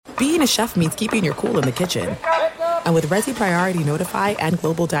being a chef means keeping your cool in the kitchen. And with Resi Priority Notify and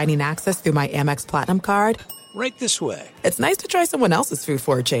Global Dining Access through my Amex Platinum card, right this way. It's nice to try someone else's food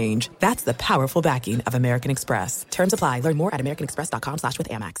for a change. That's the powerful backing of American Express. Terms apply. Learn more at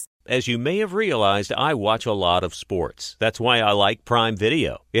americanexpress.com/withAmex. As you may have realized, I watch a lot of sports. That's why I like Prime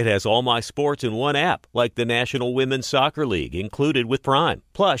Video. It has all my sports in one app, like the National Women's Soccer League, included with Prime.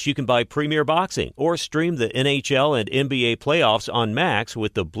 Plus, you can buy Premier Boxing or stream the NHL and NBA playoffs on Max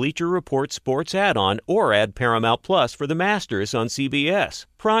with the Bleacher Report Sports add-on, or add Paramount Plus for the Masters on CBS.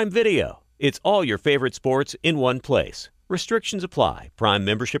 Prime Video. It's all your favorite sports in one place. Restrictions apply. Prime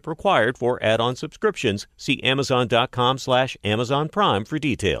membership required for add-on subscriptions. See Amazon.com/Amazon Prime for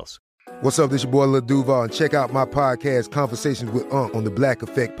details. What's up, this your boy Lil Duval, and check out my podcast, Conversations with Unc, on the Black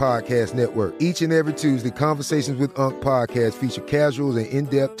Effect Podcast Network. Each and every Tuesday, Conversations with Unc podcast feature casuals and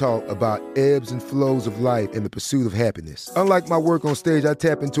in-depth talk about ebbs and flows of life and the pursuit of happiness. Unlike my work on stage, I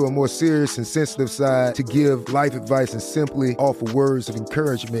tap into a more serious and sensitive side to give life advice and simply offer words of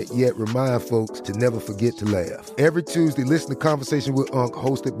encouragement, yet remind folks to never forget to laugh. Every Tuesday, listen to Conversation with Unc,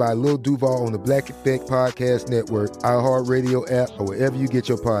 hosted by Lil Duval on the Black Effect Podcast Network, iHeartRadio app, or wherever you get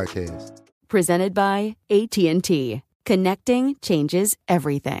your podcasts. Presented by AT&T. Connecting changes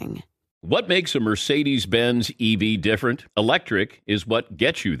everything. What makes a Mercedes-Benz EV different? Electric is what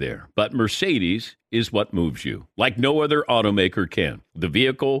gets you there, but Mercedes is what moves you, like no other automaker can. The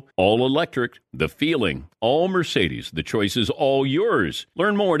vehicle, all electric. The feeling, all Mercedes. The choice is all yours.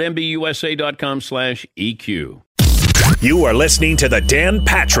 Learn more at MBUSA.com/EQ. You are listening to The Dan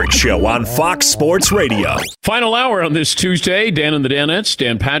Patrick Show on Fox Sports Radio. Final hour on this Tuesday, Dan and the Danettes,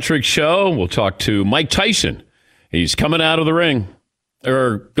 Dan Patrick Show. We'll talk to Mike Tyson. He's coming out of the ring,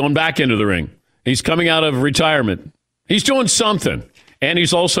 or going back into the ring. He's coming out of retirement. He's doing something. And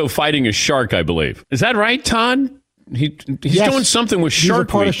he's also fighting a shark, I believe. Is that right, Todd? He's doing something with Shark Week. He's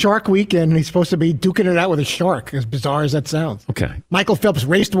a part of Shark Week, and he's supposed to be duking it out with a shark, as bizarre as that sounds. Okay. Michael Phelps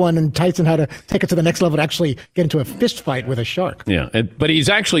raced one, and Tyson had to take it to the next level to actually get into a fist fight with a shark. Yeah, but he's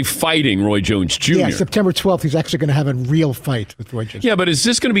actually fighting Roy Jones Jr. Yeah, September 12th, he's actually going to have a real fight with Roy Jones. Yeah, but is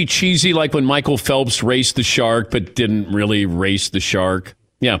this going to be cheesy like when Michael Phelps raced the shark but didn't really race the shark?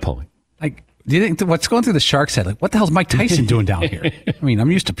 Yeah, Paulie. Like, do you think what's going through the shark's head? Like, what the hell's Mike Tyson doing down here? I mean,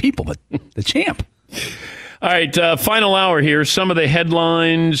 I'm used to people, but the champ. All right, final hour here. Some of the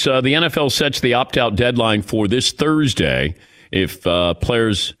headlines. The NFL sets the opt-out deadline for this Thursday. If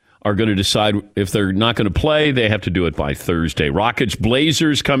players are going to decide if they're not going to play, they have to do it by Thursday. Rockets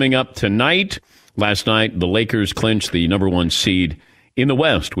Blazers coming up tonight. Last night, the Lakers clinched the number one seed in the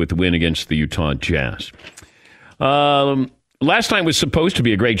West with the win against the Utah Jazz. Last night was supposed to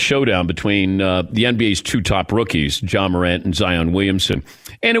be a great showdown between the NBA's two top rookies, Ja Morant and Zion Williamson.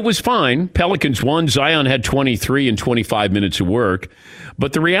 And it was fine. Pelicans won. Zion had 23 and 25 minutes of work.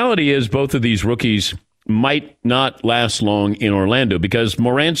 But the reality is both of these rookies might not last long in Orlando because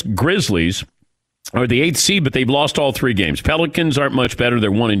Morant's Grizzlies are the 8th seed, but they've lost all 3 games. Pelicans aren't much better.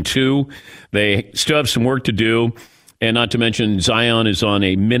 They're 1-2. They still have some work to do. And not to mention Zion is on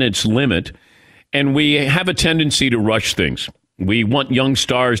a minutes limit. And we have a tendency to rush things. We want young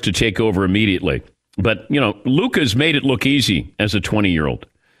stars to take over immediately. But, you know, Luka's made it look easy as a 20-year-old.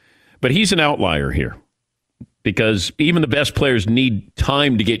 But he's an outlier here because even the best players need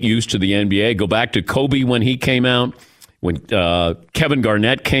time to get used to the NBA. Go back to Kobe when he came out, when Kevin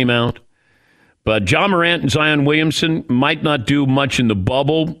Garnett came out. But Ja Morant and Zion Williamson might not do much in the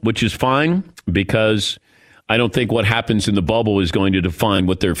bubble, which is fine because I don't think what happens in the bubble is going to define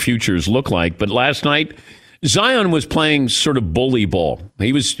what their futures look like. But last night, Zion was playing sort of bully ball.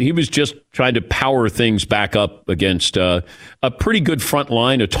 He was just trying to power things back up against a pretty good front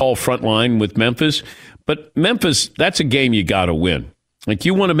line, a tall front line with Memphis. But Memphis, that's a game you got to win. Like,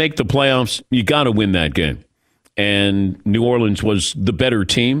 you want to make the playoffs, you got to win that game. And New Orleans was the better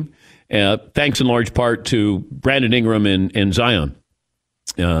team, thanks in large part to Brandon Ingram and Zion.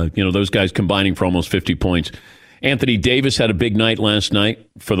 Those guys combining for almost 50 points. Anthony Davis had a big night last night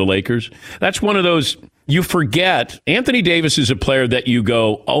for the Lakers. That's one of those you forget. Anthony Davis is a player that you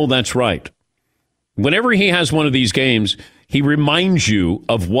go, oh, that's right. Whenever he has one of these games, he reminds you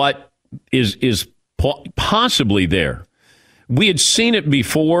of what is possibly there. We had seen it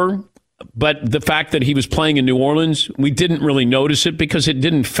before, but the fact that he was playing in New Orleans, we didn't really notice it because it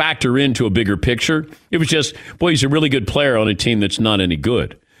didn't factor into a bigger picture. It was just, boy, he's a really good player on a team that's not any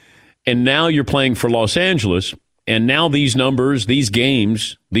good. And now you're playing for Los Angeles, and now these numbers, these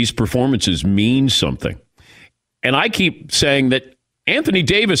games, these performances mean something. And I keep saying that Anthony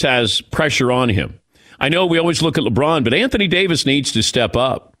Davis has pressure on him. I know we always look at LeBron, but Anthony Davis needs to step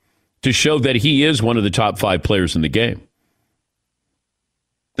up to show that he is one of the top 5 players in the game.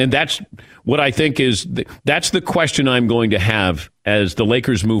 And that's what I think that's the question I'm going to have as the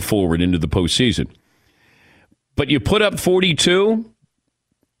Lakers move forward into the postseason. But you put up 42,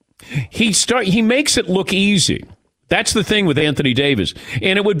 he makes it look easy. That's the thing with Anthony Davis.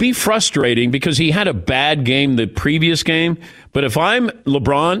 And it would be frustrating because he had a bad game the previous game. But if I'm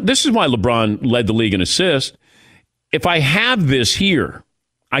LeBron, this is why LeBron led the league in assists. If I have this here,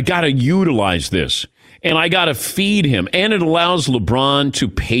 I got to utilize this. And I got to feed him. And it allows LeBron to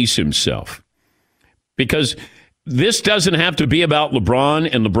pace himself. Because this doesn't have to be about LeBron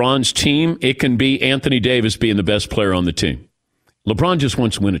and LeBron's team. It can be Anthony Davis being the best player on the team. LeBron just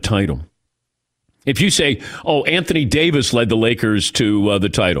wants to win a title. If you say, oh, Anthony Davis led the Lakers to the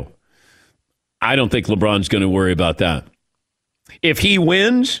title, I don't think LeBron's going to worry about that. If he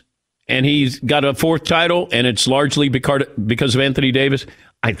wins and he's got a fourth title and it's largely because of Anthony Davis,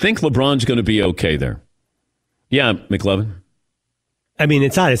 I think LeBron's going to be okay there. Yeah, McLovin. I mean,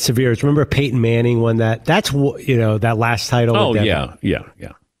 it's not as severe as, remember Peyton Manning won that? That's, that last title. Oh, yeah.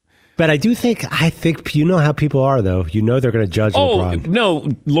 But I think you know how people are, though. You know they're going to judge LeBron. No,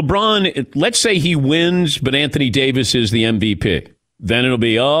 LeBron, let's say he wins, but Anthony Davis is the MVP. Then it'll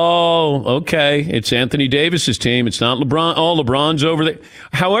be, okay, it's Anthony Davis's team. It's not LeBron. Oh, LeBron's over there.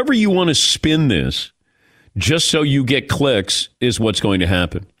 However you want to spin this, just so you get clicks, is what's going to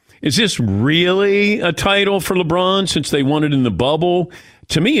happen. Is this really a title for LeBron since they won it in the bubble?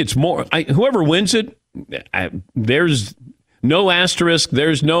 To me, it's more, whoever wins it, there's no asterisk.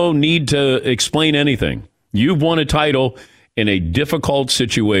 There's no need to explain anything. You've won a title in a difficult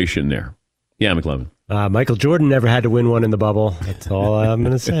situation there. Yeah, McLevin. Michael Jordan never had to win one in the bubble. That's all I'm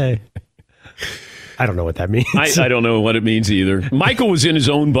going to say. I don't know what that means. I don't know what it means either. Michael was in his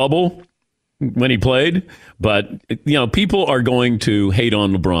own bubble when he played, but people are going to hate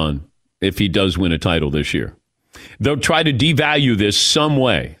on LeBron if he does win a title this year. They'll try to devalue this some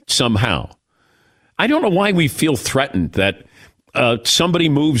way, somehow. I don't know why we feel threatened that somebody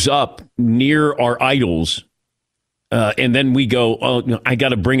moves up near our idols, and then we go, I got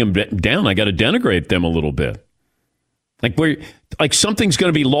to bring them down. I got to denigrate them a little bit. Like something's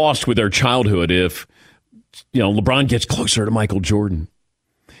going to be lost with our childhood if LeBron gets closer to Michael Jordan.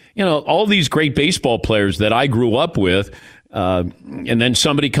 All these great baseball players that I grew up with, and then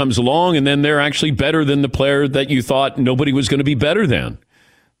somebody comes along, and then they're actually better than the player that you thought nobody was going to be better than.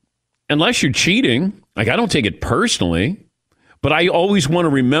 Unless you're cheating, I don't take it personally. But I always want to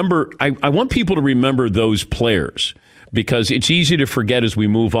remember, I want people to remember those players because it's easy to forget as we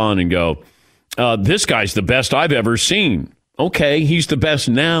move on and go, this guy's the best I've ever seen. Okay, he's the best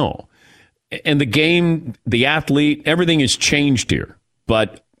now. And the game, the athlete, everything has changed here.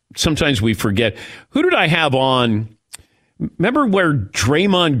 But sometimes we forget. Who did I have on? Remember where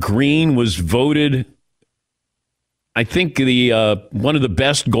Draymond Green was voted, I think, the one of the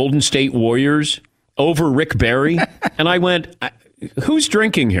best Golden State Warriors over Rick Barry? And I went, who's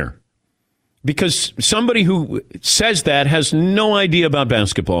drinking here? Because somebody who says that has no idea about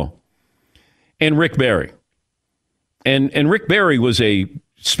basketball. And Rick Barry. And Rick Barry was a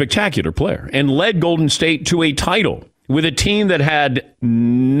spectacular player and led Golden State to a title with a team that had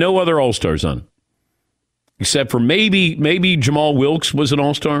no other All-Stars on it. Except for maybe Jamal Wilkes was an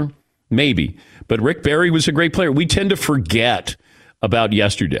All-Star. Maybe. But Rick Barry was a great player. We tend to forget about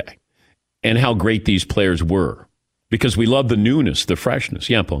yesterday and how great these players were because we love the newness, the freshness.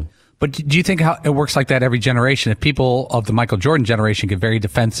 Yeah, Paul. But do you think how it works like that every generation? If people of the Michael Jordan generation get very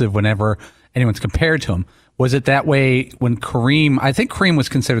defensive whenever anyone's compared to him, was it that way when Kareem? I think Kareem was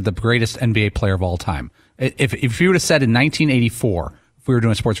considered the greatest NBA player of all time. If you would have said in 1984, if we were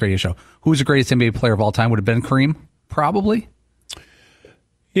doing a sports radio show, who's the greatest NBA player of all time, would have been Kareem? Probably.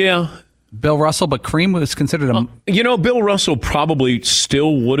 Yeah. Bill Russell, but Kareem was considered a... Bill Russell probably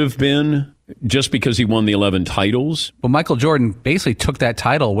still would have been just because he won the 11 titles. Well, Michael Jordan basically took that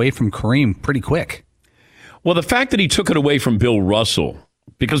title away from Kareem pretty quick. Well, the fact that he took it away from Bill Russell,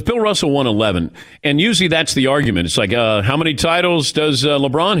 because Bill Russell won 11, and usually that's the argument. It's like, how many titles does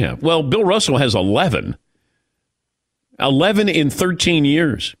LeBron have? Well, Bill Russell has 11. 11 in 13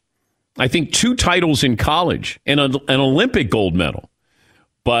 years. I think 2 titles in college and an Olympic gold medal.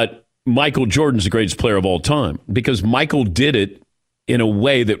 But Michael Jordan's the greatest player of all time because Michael did it in a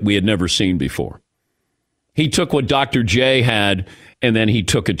way that we had never seen before. He took what Dr. J had, and then he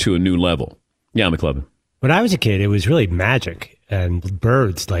took it to a new level. Yeah, McLevin. When I was a kid, it was really Magic and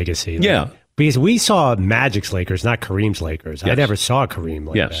Bird's legacy. Yeah. Because we saw Magic's Lakers, not Kareem's Lakers. Yes. I never saw Kareem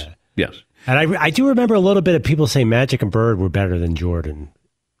like that. Yes. And I do remember a little bit of people saying Magic and Bird were better than Jordan.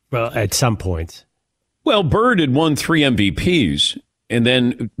 Well, at some points. Well, Bird had won 3 MVPs, and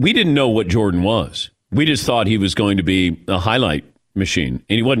then we didn't know what Jordan was. We just thought he was going to be a highlight machine,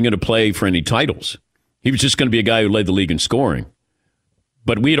 and he wasn't going to play for any titles. He was just going to be a guy who led the league in scoring.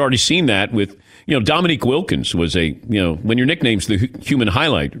 But we had already seen that with, Dominique Wilkins was when your nickname's the human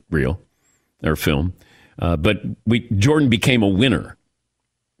highlight reel or film, but Jordan became a winner.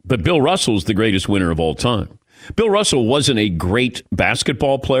 But Bill Russell's the greatest winner of all time. Bill Russell wasn't a great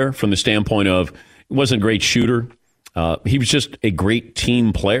basketball player from the standpoint of, wasn't a great shooter. He was just a great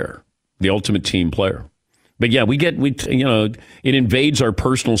team player, the ultimate team player. But yeah, it invades our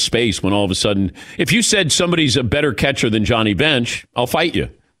personal space when all of a sudden, if you said somebody's a better catcher than Johnny Bench, I'll fight you.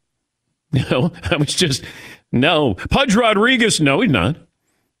 I was just, no. Pudge Rodriguez, no, he's not.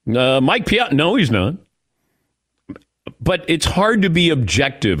 Mike Piazza, no, he's not. But it's hard to be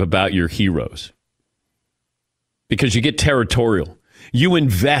objective about your heroes because you get territorial. You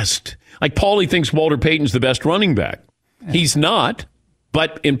invest. Like Paulie thinks Walter Payton's the best running back. He's not,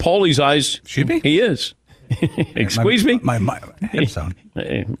 but in Paulie's eyes, should be. He is. Excuse me? My head sound.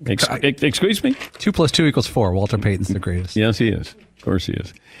 Excuse me? 2 + 2 = 4. Walter Payton's the greatest. Yes, he is. Of course he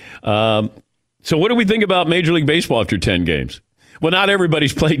is. So what do we think about Major League Baseball after 10 games? Well, not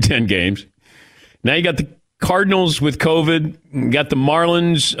everybody's played 10 games. Now you got the Cardinals with COVID. You got the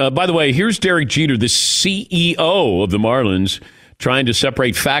Marlins. By the way, here's Derek Jeter, the CEO of the Marlins, trying to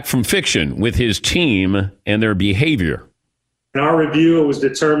separate fact from fiction with his team and their behavior. In our review, it was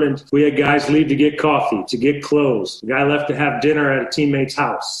determined we had guys leave to get coffee, to get clothes. The guy left to have dinner at a teammate's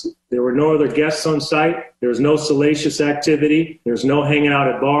house. There were no other guests on site. There was no salacious activity. There's no hanging out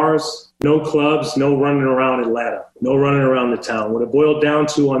at bars, no clubs, no running around Atlanta, no running around the town. What it boiled down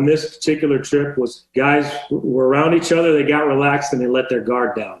to on this particular trip was guys were around each other, they got relaxed, and they let their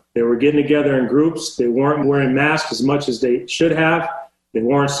guard down. They were getting together in groups. They weren't wearing masks as much as they should have. They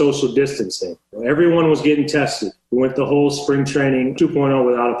weren't social distancing. Everyone was getting tested. We went the whole spring training 2.0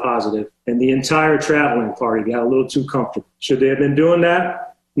 without a positive, and the entire traveling party got a little too comfortable. Should they have been doing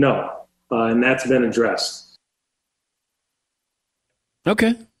that? No, and that's been addressed.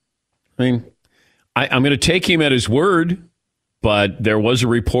 Okay. I mean, I'm going to take him at his word, but there was a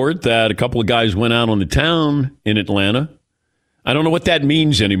report that a couple of guys went out on the town in Atlanta. I don't know what that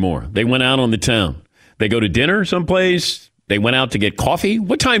means anymore. They went out on the town. They go to dinner someplace. They went out to get coffee.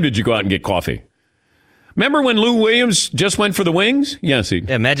 What time did you go out and get coffee? Remember when Lou Williams just went for the wings? Yes.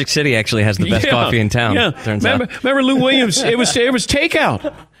 Yeah, Magic City actually has the best coffee in town. Yeah. Turns out. Remember Lou Williams? It was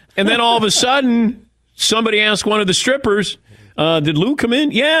takeout. And then all of a sudden, somebody asked one of the strippers, did Lou come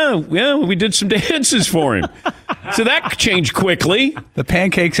in? Yeah, we did some dances for him. So that changed quickly. The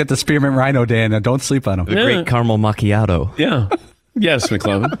pancakes at the Spearmint Rhino, Dan. Don't sleep on them. The great caramel macchiato. Yeah. Yes,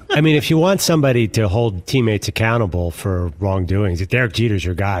 McLovin. I mean, if you want somebody to hold teammates accountable for wrongdoings, Derek Jeter's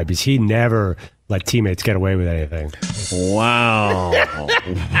your guy because he never let teammates get away with anything. Wow.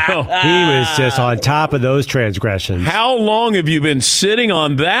 He was just on top of those transgressions. How long have you been sitting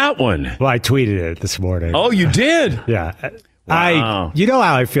on that one? Well, I tweeted it this morning. Oh, you did? Yeah. Wow. You know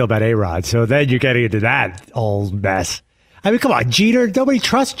how I feel about A-Rod, so then you're getting into that old mess. I mean, come on, Jeter. Nobody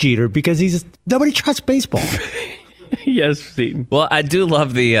trusts Jeter because nobody trusts baseball. Yes, Steve. Well, I do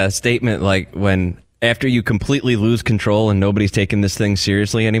love the statement, like when after you completely lose control and nobody's taking this thing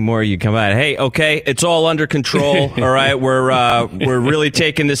seriously anymore, you come out, hey, okay, it's all under control. All right, we're really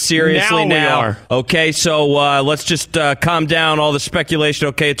taking this seriously now. We are. Okay, so let's just calm down all the speculation.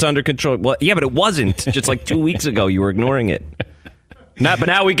 Okay, it's under control. Well, yeah, but it wasn't. Just like 2 weeks ago, you were ignoring it. But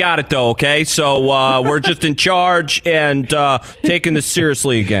now we got it, though, okay? So we're just in charge and taking this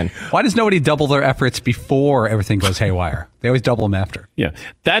seriously again. Why does nobody double their efforts before everything goes haywire? They always double them after. Yeah.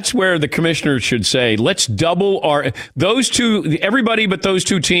 That's where the commissioners should say, let's double everybody but those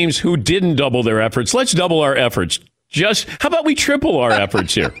two teams who didn't double their efforts, let's double our efforts. How about we triple our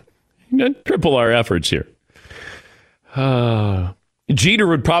efforts here? Triple our efforts here. Jeter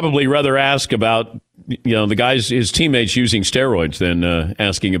would probably rather ask about the guys, his teammates using steroids than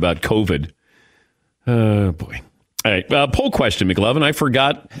asking about COVID. Boy. All right. Poll question, McLovin. I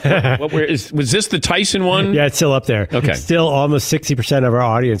forgot. Was this the Tyson one? Yeah, it's still up there. Okay. Still almost 60% of our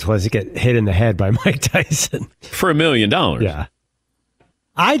audience wants to get hit in the head by Mike Tyson. For $1 million. Yeah.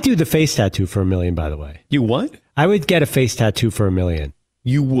 I'd do the face tattoo for $1 million, by the way. You what? I would get a face tattoo for $1 million.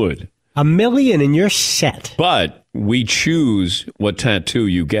 You would? $1 million and you're set. But we choose what tattoo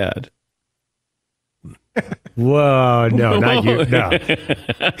you get. Whoa, no, not you. No.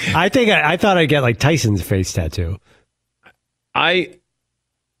 I thought I'd get like Tyson's face tattoo.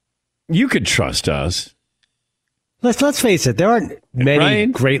 You could trust us. Let's face it, there aren't many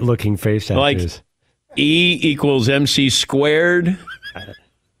great looking face tattoos. Like E equals MC squared,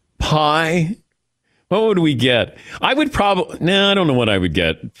 pi. What would we get? I would probably, I don't know what I would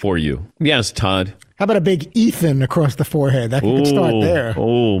get for you. Yes, Todd. How about a big Ethan across the forehead? That could start there.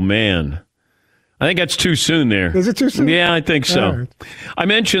 Oh, man. I think that's too soon there. Is it too soon? Yeah, I think so. Right. I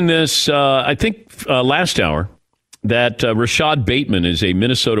mentioned this, I think, last hour, that Rashad Bateman is a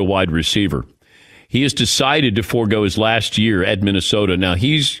Minnesota wide receiver. He has decided to forego his last year at Minnesota. Now,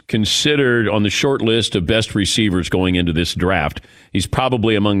 he's considered on the short list of best receivers going into this draft. He's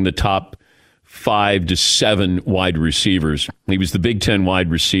probably among the top 5 to 7 wide receivers. He was the Big Ten wide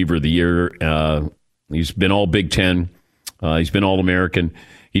receiver of the year. He's been all Big Ten. He's been All-American.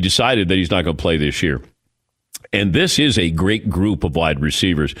 He decided that he's not going to play this year. And this is a great group of wide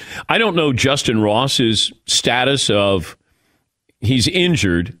receivers. I don't know Justin Ross's status of he's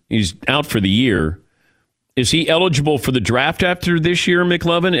injured. He's out for the year. Is he eligible for the draft after this year,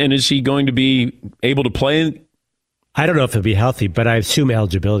 McLovin? And is he going to be able to play? I don't know if he'll be healthy, but I assume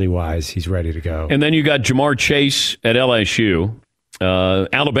eligibility-wise, he's ready to go. And then you got Jamar Chase at LSU.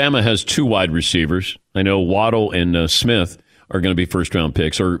 Alabama has 2 wide receivers. I know Waddle and Smith are going to be first-round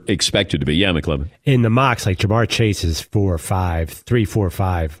picks, or expected to be. Yeah, McLovin. In the mocks, like Jamar Chase is 4 or 5, 3, 4,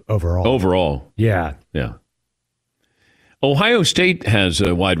 5 overall. Overall. Yeah. Yeah. Ohio State has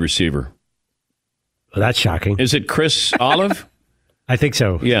a wide receiver. Well, that's shocking. Is it Chris Olive? I think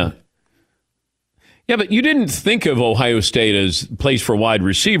so. Yeah. Yeah, but you didn't think of Ohio State as a place for wide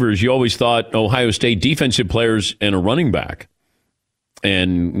receivers. You always thought Ohio State defensive players and a running back.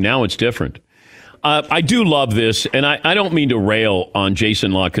 And now it's different. I do love this, and I don't mean to rail on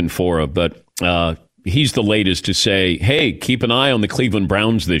Jason La Canfora, but he's the latest to say, hey, keep an eye on the Cleveland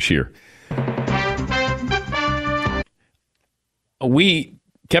Browns this year. We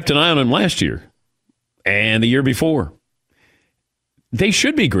kept an eye on them last year and the year before. They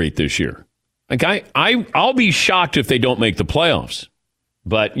should be great this year. Like I'll be shocked if they don't make the playoffs.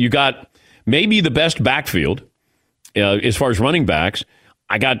 But you got maybe the best backfield as far as running backs.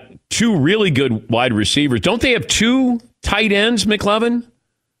 I got 2 really good wide receivers. Don't they have 2 tight ends, McLovin?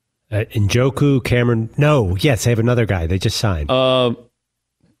 Njoku, Cameron. No, yes, they have another guy. They just signed.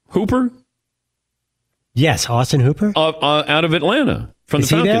 Hooper? Yes, Austin Hooper? Out of Atlanta from the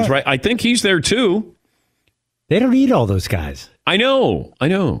Falcons, right? I think he's there too. They don't need all those guys. I know.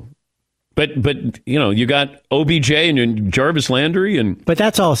 But you got OBJ and Jarvis Landry But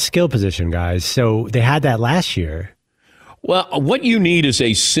that's all skill position guys. So they had that last year. Well, what you need is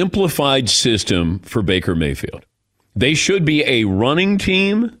a simplified system for Baker Mayfield. They should be a running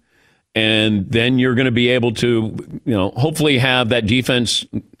team, and then you're going to be able to, hopefully have that defense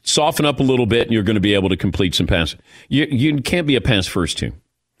soften up a little bit, and you're going to be able to complete some passes. You can't be a pass-first team.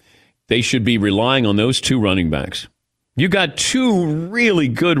 They should be relying on those 2 running backs. You got 2 really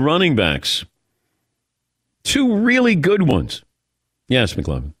good running backs. 2 really good ones. Yes,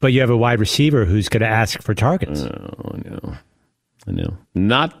 McLovin. But you have a wide receiver who's going to ask for targets. Oh, I know.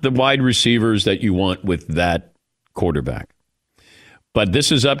 Not the wide receivers that you want with that quarterback. But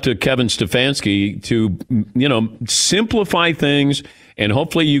this is up to Kevin Stefanski to, simplify things, and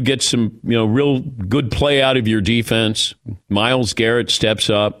hopefully you get some, real good play out of your defense. Myles Garrett steps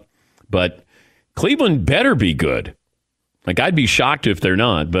up, but Cleveland better be good. Like, I'd be shocked if they're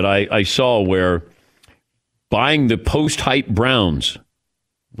not, but I saw where buying the post-hype Browns.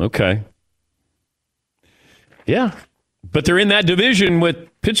 Okay. Yeah. But they're in that division with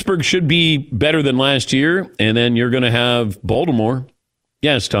Pittsburgh should be better than last year, and then you're going to have Baltimore.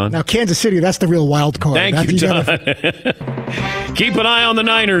 Yes, Todd. Now, Kansas City, that's the real wild card. Thank you, Todd. Keep an eye on the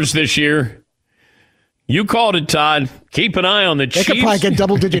Niners this year. You called it, Todd. Keep an eye on the Chiefs. They could probably get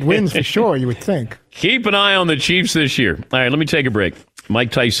double-digit wins for sure, you would think. Keep an eye on the Chiefs this year. All right, let me take a break.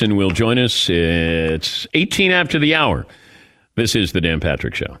 Mike Tyson will join us. It's 18 after the hour. This is The Dan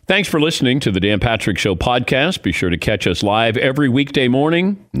Patrick Show. Thanks for listening to The Dan Patrick Show podcast. Be sure to catch us live every weekday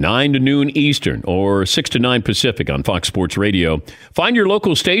morning, 9 to noon Eastern or 6 to 9 Pacific on Fox Sports Radio. Find your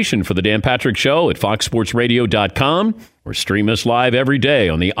local station for The Dan Patrick Show at foxsportsradio.com or stream us live every day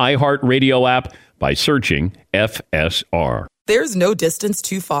on the iHeartRadio app by searching FSR. There's no distance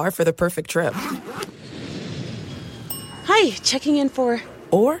too far for the perfect trip. Hi, checking in for...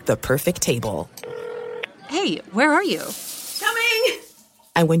 Or the perfect table. Hey, where are you? Coming!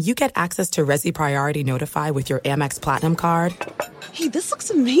 And when you get access to Resi Priority Notify with your Amex Platinum card... Hey, this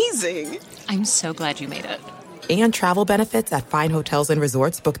looks amazing. I'm so glad you made it. And travel benefits at fine hotels and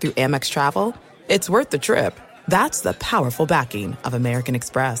resorts booked through Amex Travel, it's worth the trip. That's the powerful backing of American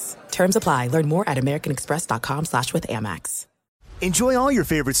Express. Terms apply. Learn more at americanexpress.com/withAmex. Enjoy all your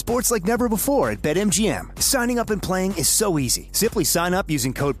favorite sports like never before at BetMGM. Signing up and playing is so easy. Simply sign up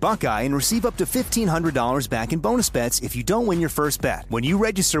using code Buckeye and receive up to $1,500 back in bonus bets if you don't win your first bet. When you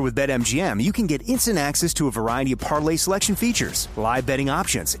register with BetMGM, you can get instant access to a variety of parlay selection features, live betting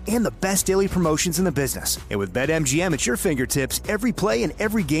options, and the best daily promotions in the business. And with BetMGM at your fingertips, every play and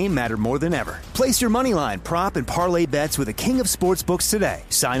every game matter more than ever. Place your moneyline, prop, and parlay bets with the king of sportsbooks today.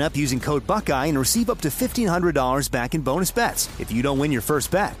 Sign up using code Buckeye and receive up to $1,500 back in bonus bets if you don't win your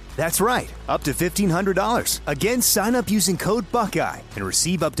first bet. That's right, up to $1,500. Again, sign up using code Buckeye and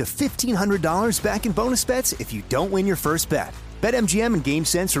receive up to $1,500 back in bonus bets if you don't win your first bet. BetMGM and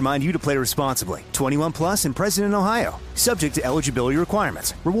GameSense remind you to play responsibly. 21 plus and present in Ohio. Subject to eligibility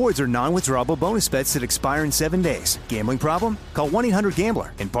requirements. Rewards are non-withdrawable bonus bets that expire in 7 days. Gambling problem? Call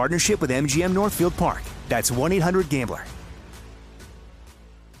 1-800-GAMBLER in partnership with MGM Northfield Park. That's 1-800-GAMBLER.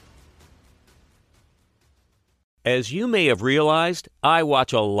 As you may have realized, I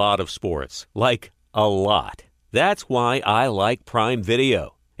watch a lot of sports. Like, a lot. That's why I like Prime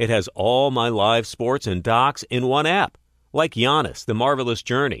Video. It has all my live sports and docs in one app. Like Giannis, The Marvelous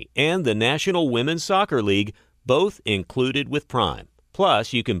Journey, and the National Women's Soccer League, both included with Prime.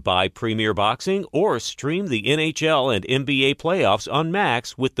 Plus, you can buy Premier Boxing or stream the NHL and NBA playoffs on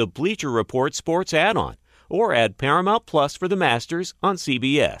Max with the Bleacher Report Sports add-on, or add Paramount Plus for the Masters on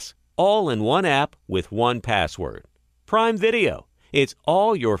CBS. All in one app with one password. Prime Video. It's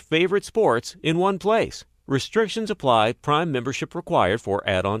all your favorite sports in one place. Restrictions apply. Prime membership required for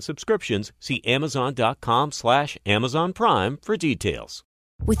add-on subscriptions. See Amazon.com/Amazon Prime for details.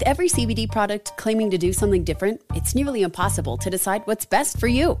 With every CBD product claiming to do something different, it's nearly impossible to decide what's best for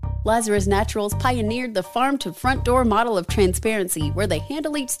you. Lazarus Naturals pioneered the farm-to-front-door model of transparency, where they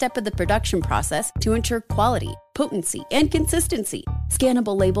handle each step of the production process to ensure quality, potency, and consistency.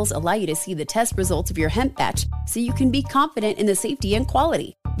 Scannable labels allow you to see the test results of your hemp batch, so you can be confident in the safety and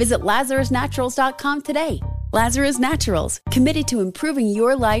quality. Visit LazarusNaturals.com today. Lazarus Naturals, committed to improving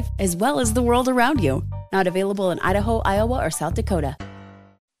your life as well as the world around you. Not available in Idaho, Iowa, or South Dakota.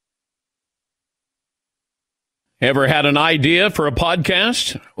 Ever had an idea for a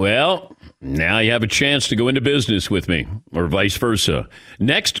podcast? Well, now you have a chance to go into business with me, or vice versa.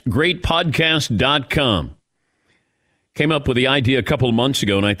 NextGreatPodcast.com. Came up with the idea a couple of months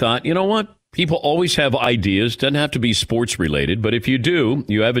ago, and I thought, you know what? People always have ideas. Doesn't have to be sports related, but if you do,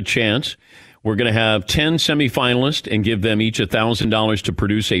 you have a chance. We're going to have 10 semifinalists and give them each $1,000 to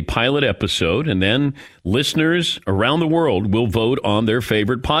produce a pilot episode. And then listeners around the world will vote on their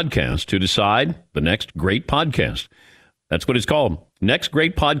favorite podcast to decide the next great podcast. That's what it's called.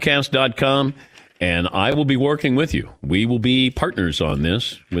 NextGreatPodcast.com. And I will be working with you. We will be partners on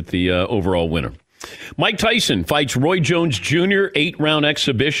this with the overall winner. Mike Tyson fights Roy Jones Jr. 8-round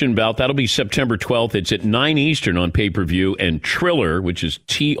exhibition bout. That'll be September 12th. It's at 9 Eastern on pay-per-view. And Triller, which is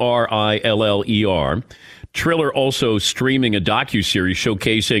Triller. Triller also streaming a docuseries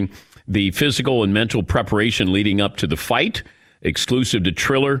showcasing the physical and mental preparation leading up to the fight. Exclusive to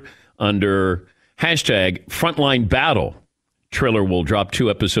Triller under hashtag Frontline Battle. Triller will drop 2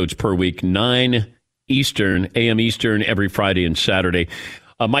 episodes per week, 9 Eastern, a.m. Eastern, every Friday and Saturday.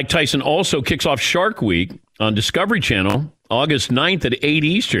 Mike Tyson also kicks off Shark Week on Discovery Channel August 9th at 8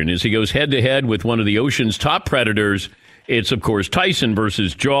 Eastern as he goes head-to-head with one of the ocean's top predators. It's, of course, Tyson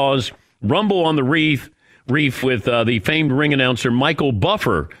versus Jaws. Rumble on the Reef with the famed ring announcer Michael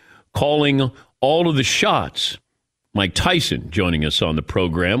Buffer calling all of the shots. Mike Tyson joining us on the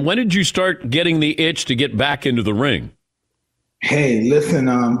program. When did you start getting the itch to get back into the ring? Hey, listen,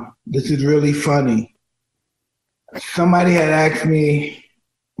 this is really funny. Somebody had asked me,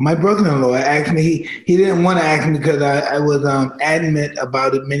 my brother-in-law asked me, he didn't want to ask me because I was adamant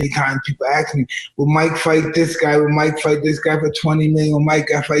about it many times. People asked me, will Mike fight this guy? Will Mike fight this guy for $20 million? Will Mike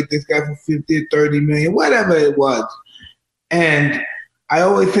fight this guy for $50 or $30 million? Whatever it was. And I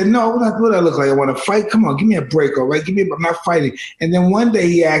always said, no, what do I look like? I want to fight? Come on, give me a break, all right? I'm not fighting. And then one day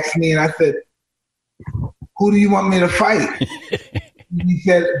he asked me, and I said, who do you want me to fight? He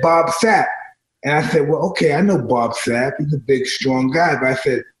said, Bob Sapp. And I said, well, okay, I know Bob Sapp. He's a big, strong guy. But I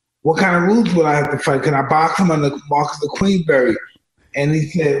said, what kind of rules would I have to fight? Can I box him on the Marcus of Queensberry? And he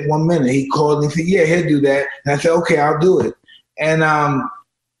said, 1 minute. He called and he said, yeah, he'll do that. And I said, okay, I'll do it. And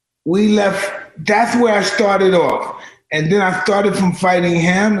we left. That's where I started off. And then I started from fighting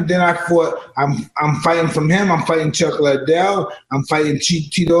him. And then I fought, I'm fighting from him. I'm fighting Chuck Liddell. I'm fighting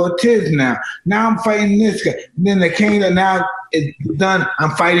Tito Ortiz now. Now I'm fighting this guy. And then they came, and now it's done.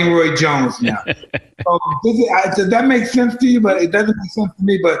 I'm fighting Roy Jones now. So does that make sense to you? But it doesn't make sense to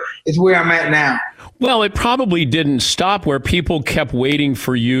me, but it's where I'm at now. Well, it probably didn't stop where people kept waiting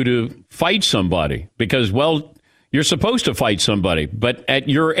for you to fight somebody because, well, You're supposed to fight somebody, but at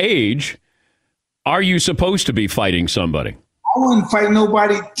your age, are you supposed to be fighting somebody? I wouldn't fight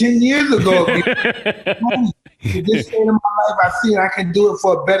nobody 10 years ago. At this state of my life, I see I can do it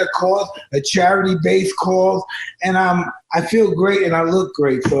for a better cause, a charity-based cause, and I feel great and I look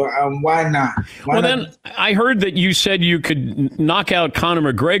great. So why not? Then I heard that you said you could knock out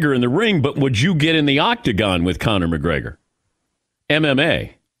Conor McGregor in the ring, but would you get in the octagon with Conor McGregor?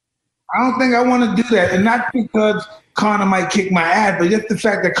 MMA. I don't think I want to do that, and not because Conor might kick my ass, but just the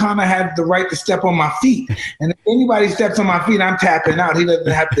fact that Conor has the right to step on my feet. And if anybody steps on my feet, I'm tapping out. He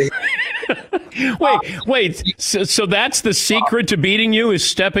doesn't have to. Wait. So that's the secret to beating you is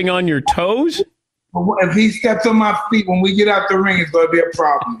stepping on your toes? If he steps on my feet when we get out the ring, it's going to be a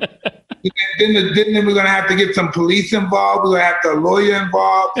problem. then we're going to have to get some police involved. We're going to have a lawyer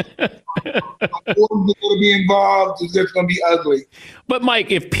involved. We're going to be involved. It's just going to be ugly. But,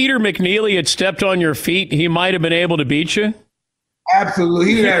 Mike, if Peter McNeely had stepped on your feet, he might have been able to beat you?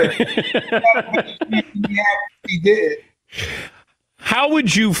 Absolutely. He did. How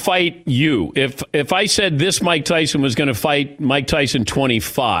would you fight you? If I said this Mike Tyson was going to fight Mike Tyson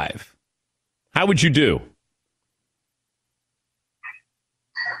 25, how would you do?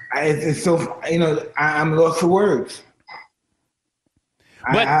 It's so, I'm lost for words.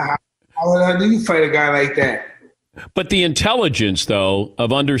 But how do you fight a guy like that? But the intelligence, though,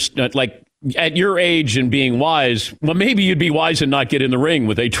 of like at your age and being wise, well, maybe you'd be wise and not get in the ring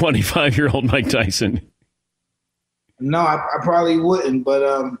with a 25-year-old Mike Tyson. No, I probably wouldn't.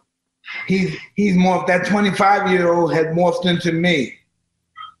 But he's morphed. That 25-year-old had morphed into me.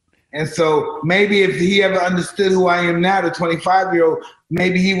 And so maybe if he ever understood who I am now, the 25-year-old,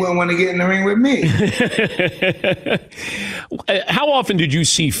 maybe he wouldn't want to get in the ring with me. How often did you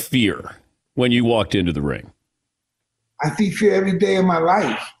see fear when you walked into the ring? I see fear every day of my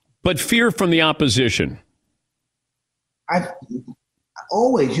life. But fear from the opposition? You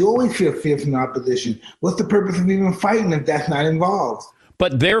always feel fear from the opposition. What's the purpose of even fighting if that's not involved?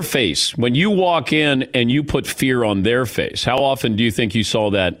 But their face, when you walk in and you put fear on their face, how often do you think you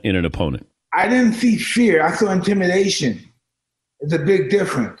saw that in an opponent? I didn't see fear. I saw intimidation. It's a big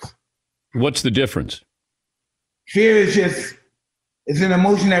difference. What's the difference? Fear it's an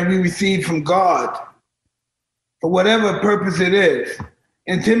emotion that we receive from God for whatever purpose it is.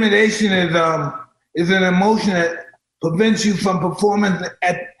 Intimidation is an emotion that prevents you from performing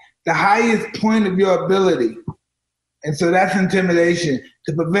at the highest point of your ability. And so that's intimidation,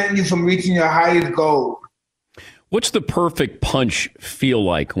 to prevent you from reaching your highest goal. What's the perfect punch feel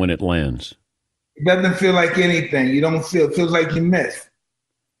like when it lands? It doesn't feel like anything. It feels like you miss.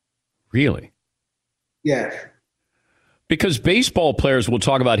 Really? Yes. Because baseball players will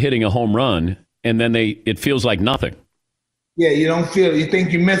talk about hitting a home run, and then it feels like nothing. Yeah, you don't feel it. You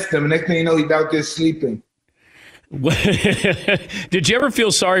think you missed them. Next thing you know, he's out there sleeping. Did you ever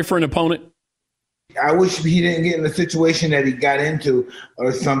feel sorry for an opponent? I wish he didn't get in the situation that he got into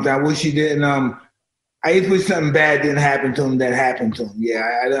or something. I wish he didn't. I just wish something bad didn't happen to him that happened to him. Yeah,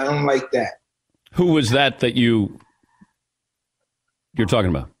 I don't like that. Who was that you're talking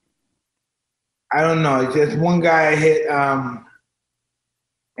about? I don't know. It's just one guy I hit,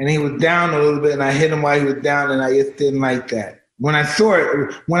 and he was down a little bit, and I hit him while he was down, and I just didn't like that. When I saw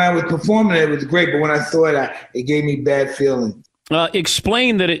it, when I was performing it was great, but when I saw it, it gave me bad feelings.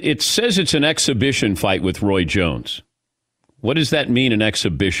 Explain that it says it's an exhibition fight with Roy Jones. What does that mean, an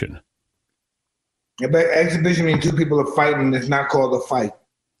exhibition? Exhibition means two people are fighting. It's not called a fight.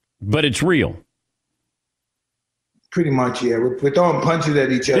 But it's real. Pretty much, yeah. We're throwing punches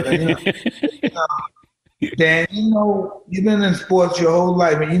at each other. Dan, you've been in sports your whole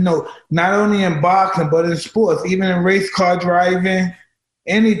life, and not only in boxing, but in sports, even in race car driving,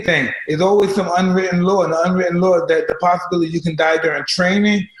 anything. There's always some unwritten law, and the unwritten law is that the possibility you can die during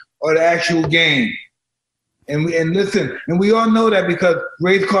training or the actual game. And we all know that because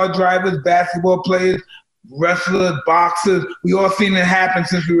race car drivers, basketball players, wrestlers, boxers, we all seen it happen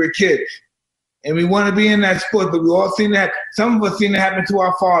since we were kids. And we want to be in that sport, but we all seen that. Some of us seen it happen to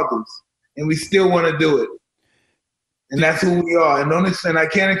our fathers, and we still want to do it. And that's who we are. And I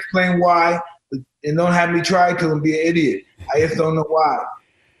can't explain why, and don't have me try to and be an idiot. I just don't know why.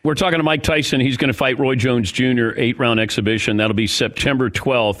 We're talking to Mike Tyson. He's going to fight Roy Jones Jr. 8-round exhibition. That'll be September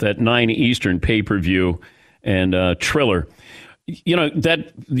 12th at 9 Eastern pay-per-view and Triller.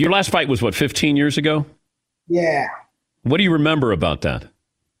 Your last fight was, 15 years ago? Yeah. What do you remember about that?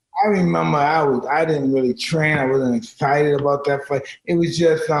 I remember I didn't really train. I wasn't excited about that fight. It was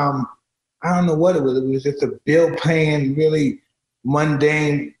just, I don't know what it was. It was just a bill-paying, really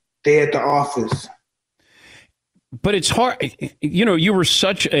mundane day at the office. But it's hard. You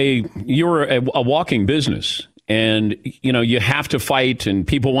were a walking business, and you have to fight, and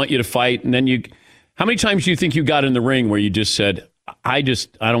people want you to fight, and then how many times do you think you got in the ring where you just said, I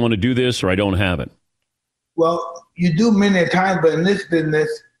don't want to do this, or I don't have it? Well, you do many times, but in this business,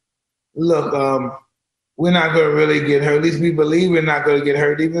 look, we're not going to really get hurt. At least we believe we're not going to get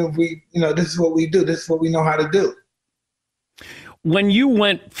hurt, even if we, this is what we do. This is what we know how to do. When you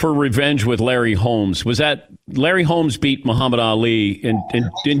went for revenge with Larry Holmes, was that Larry Holmes beat Muhammad Ali,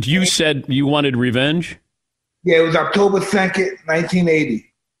 and you said you wanted revenge? Yeah, it was October 2nd, 1980.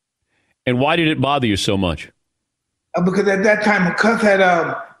 And why did it bother you so much? Because at that time, Cuff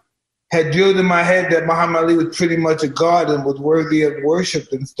had drilled in my head that Muhammad Ali was pretty much a god and was worthy of worship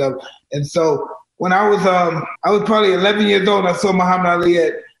and stuff. And so when I was probably 11 years old, I saw Muhammad Ali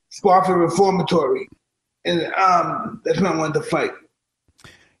at Spofford Reformatory, and that's when I wanted to fight.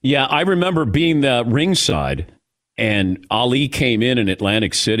 Yeah, I remember being the ringside, and Ali came in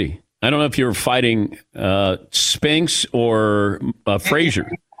Atlantic City. I don't know if you were fighting Spinks or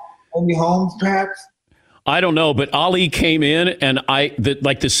Frazier. Amy Holmes, perhaps? I don't know, but Ali came in, and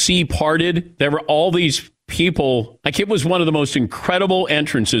the sea parted. There were all these people. Like, it was one of the most incredible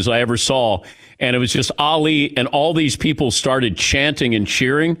entrances I ever saw, and it was just Ali, and all these people started chanting and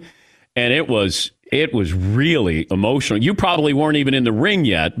cheering, and it was really emotional. You probably weren't even in the ring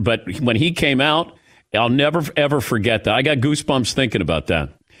yet, but when he came out, I'll never, ever forget that. I got goosebumps thinking about that.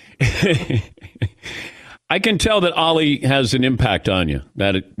 I can tell that Ali has an impact on you,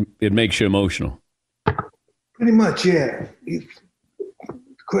 that it makes you emotional. Pretty much, yeah. He's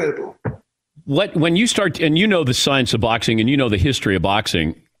incredible. When you start, and the science of boxing, and the history of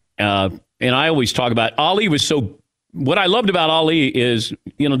boxing, and I always talk about Ali was so. What I loved about Ali is,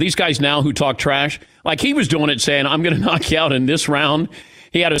 these guys now who talk trash, like he was doing it, saying, "I'm going to knock you out in this round."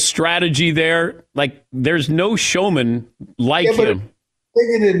 He had a strategy there. Like, there's no showman like him.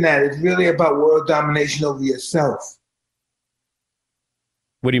 Bigger than that, it's really about world domination over yourself.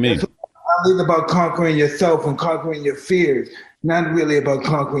 What do you mean? It's about conquering yourself and conquering your fears, not really about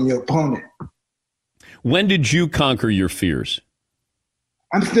conquering your opponent. When did you conquer your fears?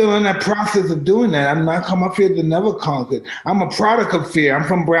 I'm still in that process of doing that. My fears are never conquered. I'm a product of fear. I'm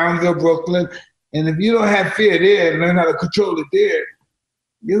from Brownsville, Brooklyn. And if you don't have fear there and learn how to control it there,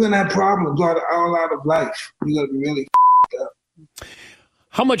 you're going to have problems all out of life. You're going to be really up.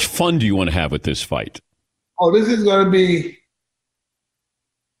 How much fun do you want to have with this fight? Oh, this is going to be,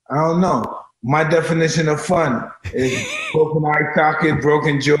 I don't know. My definition of fun is broken eye socket,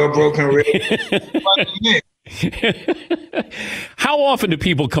 broken jaw, broken rib. How often do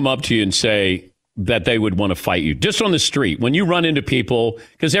people come up to you and say that they would want to fight you? Just on the street, when you run into people,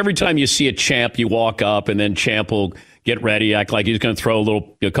 because every time you see a champ, you walk up and then champ will get ready, act like he's going to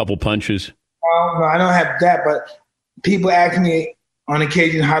throw a couple punches. No, I don't have that, but people ask me on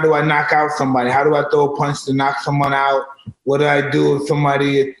occasion, how do I knock out somebody? How do I throw a punch to knock someone out? What do I do if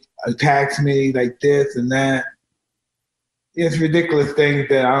somebody attacks me like this and that? It's ridiculous things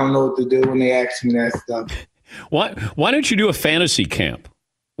that I don't know what to do when they ask me that stuff. Why don't you do a fantasy camp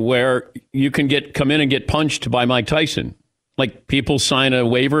where you can come in and get punched by Mike Tyson? Like, people sign a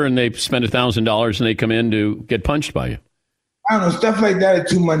waiver and they spend $1,000 and they come in to get punched by you. I don't know. Stuff like that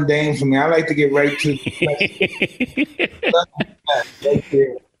is too mundane for me. I like to get right to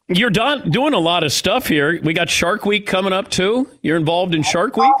You're doing a lot of stuff here. We got Shark Week coming up, too. You're involved in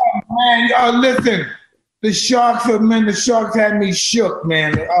Shark Week? Oh, man. Listen. The Sharks had me shook,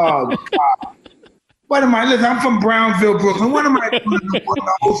 man. Oh, God. What am I? Listen, I'm from Brownsville, Brooklyn. What am I doing to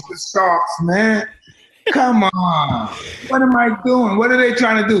host the Sharks, man? Come on. What am I doing? What are they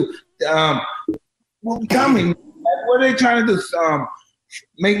trying to do? Tell me. What are they trying to do?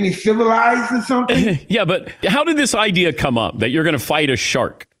 Make me civilized or something? Yeah, but how did this idea come up that you're going to fight a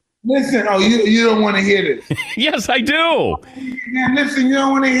shark? Listen, you don't want to hear this. Yes, I do. Man, listen, you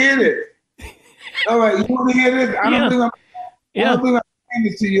don't want to hear this. All right, you want to hear this? I don't think I'm saying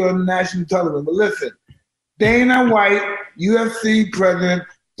this to you on national television, but listen. Dana White, UFC president,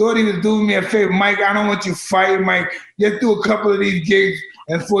 thought he was doing me a favor. Mike, I don't want you fighting, Mike. Just do a couple of these gigs,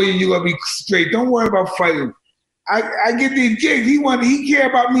 and for you're going to be straight. Don't worry about fighting. I get these gigs. He care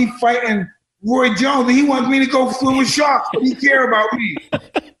about me fighting Roy Jones, and he wants me to go swim with sharks, but he care about me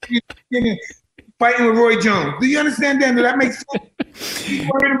fighting with Roy Jones. Do you understand that? Does that make sense? He's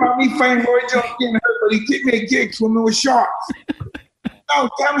worried about me fighting Roy Jones getting hurt, but he get me a gig swimming with sharks. No,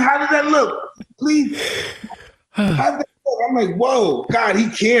 tell me, how does that look? Please. How does that look? I'm like, whoa, God, he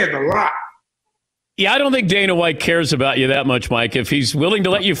cared a lot. Yeah, I don't think Dana White cares about you that much, Mike, if he's willing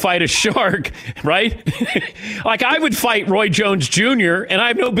to let you fight a shark, right? Like, I would fight Roy Jones Jr., and I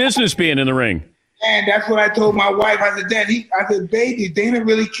have no business being in the ring. And that's what I told my wife. I said, baby, Dana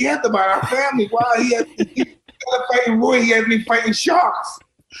really cared about our family. Why he had to Instead of fighting Roy, he has me fighting sharks.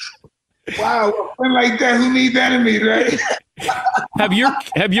 Wow, a friend like that, who needs enemies, right? Have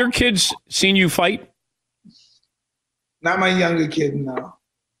your kids seen you fight? Not my younger kid, no.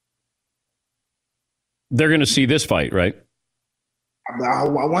 They're going to see this fight, right? I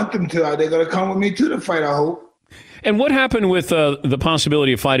want them to. They're going to come with me to the fight, I hope. And what happened with the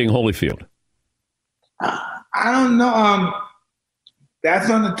possibility of fighting Holyfield? I don't know. That's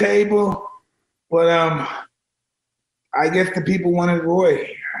on the table, but I guess the people wanted Roy,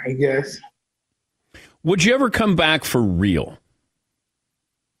 I guess. Would you ever come back for real?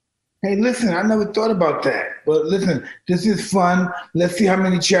 Hey, listen, I never thought about that. But listen, this is fun. Let's see how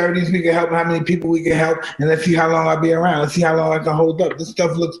many charities we can help, how many people we can help, and let's see how long I'll be around. Let's see how long I can hold up. This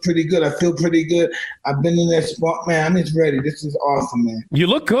stuff looks pretty good. I feel pretty good. I've been in that spot. Man, I'm just ready. This is awesome, man. You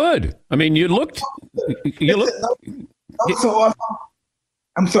look good. I mean, you look so awesome.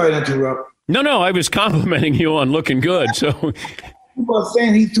 I'm sorry to interrupt. No, I was complimenting you on looking good. So people are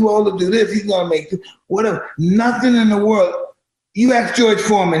saying he's too old to do this. He's going to make this. Nothing in the world. You asked George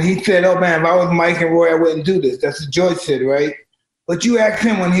Foreman, he said, oh man, if I was Mike and Roy, I wouldn't do this. That's what George said, right? But you asked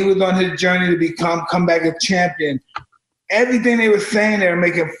him when he was on his journey to come back a champion. Everything they were saying, they were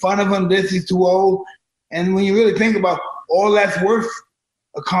making fun of him, this, he's too old. And when you really think about all that's worth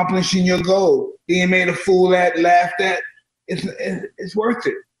accomplishing your goal, being made a fool at, laughed at, it's worth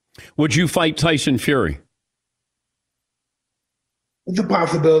it. Would you fight Tyson Fury? It's a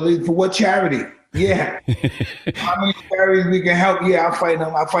possibility. For what charity? Yeah. How many charities we can help? Yeah, I'll fight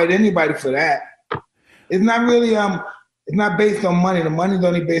them. I'll fight anybody for that. It's not really it's not based on money. The money's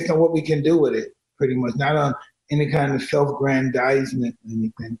only based on what we can do with it, pretty much, not on any kind of self-aggrandizement or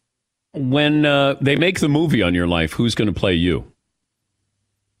anything. When they make the movie on your life, who's going to play you?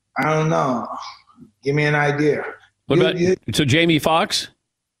 I don't know. Give me an idea. What about so Jamie Foxx?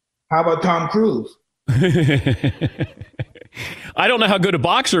 How about Tom Cruise? I don't know how good a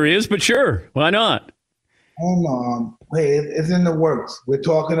boxer is, but sure, why not? I don't know. Hey, it's in the works. We're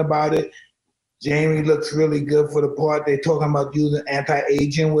talking about it. Jamie looks really good for the part. They're talking about using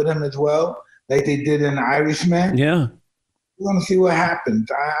anti-aging with him as well, like they did in The Irishman. Yeah. We're gonna see what happens.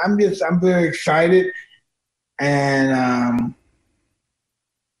 I'm very excited, and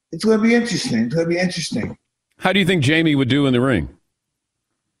it's gonna be interesting. How do you think Jamie would do in the ring?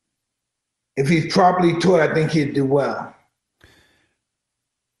 If he's properly taught, I think he'd do well.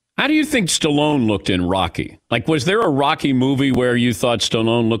 How do you think Stallone looked in Rocky? Like, was there a Rocky movie where you thought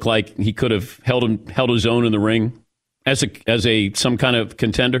Stallone looked like he could have held his own in the ring as some kind of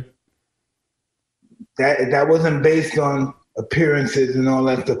contender? That wasn't based on appearances and all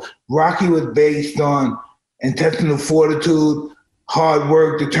that stuff. Rocky was based on intestinal fortitude, hard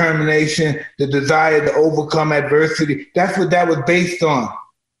work, determination, the desire to overcome adversity. That's what that was based on.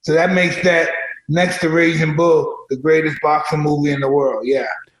 So that makes that, next to Raging Bull, the greatest boxing movie in the world. Yeah.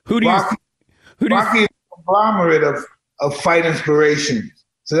 Rocky is a conglomerate of fight inspirations.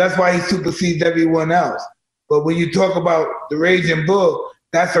 So that's why he supersedes everyone else. But when you talk about the Raging Bull,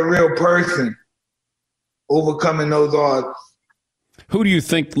 that's a real person overcoming those odds. Who do you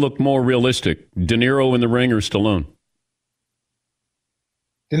think looked more realistic, De Niro in the ring or Stallone?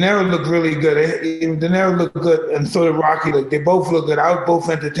 De Niro looked really good. De Niro looked good, and so did Rocky. They both look good. I was both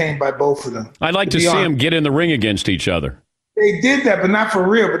entertained by both of them. I'd like to see them get in the ring against each other. They did that, but not for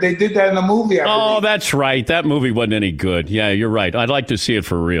real. But they did that in the movie. That's right. That movie wasn't any good. Yeah, you're right. I'd like to see it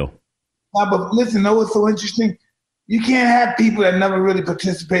for real. No, but listen, know what's so interesting? You can't have people that never really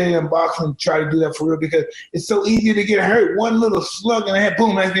participated in boxing try to do that for real because it's so easy to get hurt. One little slug in the head,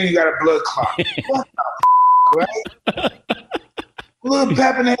 boom, next thing you got a blood clot. What the right? A little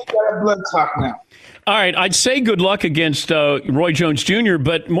pep in the head, you got a blood clot now. All right, I'd say good luck against Roy Jones Jr.,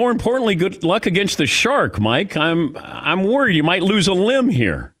 but more importantly, good luck against the Shark, Mike. I'm worried you might lose a limb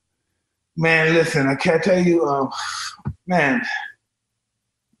here. Man, listen, I can't tell you, man.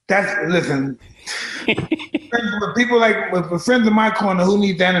 Listen. With people with friends in my corner, who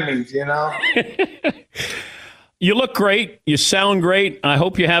needs enemies? You know. You look great. You sound great. I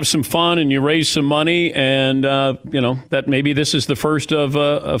hope you have some fun and you raise some money, and that maybe this is the first of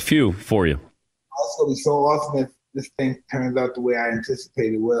a few for you. It's going to be so awesome if this thing turns out the way I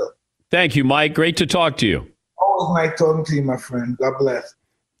anticipate it will. Thank you, Mike. Great to talk to you. Always nice talking to you, my friend. God bless.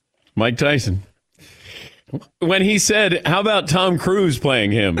 Mike Tyson. When he said, how about Tom Cruise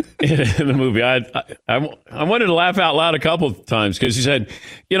playing him in the movie, I wanted to laugh out loud a couple of times because he said,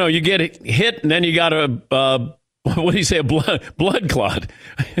 you get hit and then you got a, what do you say, a blood clot.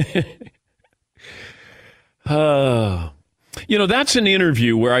 That's an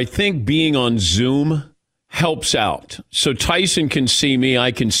interview where I think being on Zoom helps out. So Tyson can see me,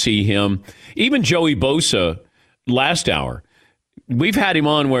 I can see him. Even Joey Bosa last hour. We've had him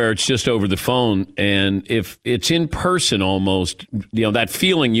on where it's just over the phone, and if it's in person almost, that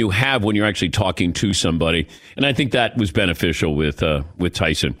feeling you have when you're actually talking to somebody, and I think that was beneficial with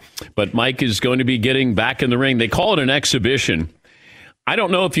Tyson. But Mike is going to be getting back in the ring. They call it an exhibition. I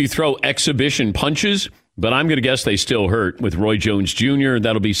don't know if you throw exhibition punches, but I'm going to guess they still hurt with Roy Jones Jr.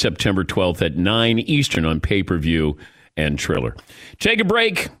 That'll be September 12th at 9 Eastern on pay-per-view and Triller. Take a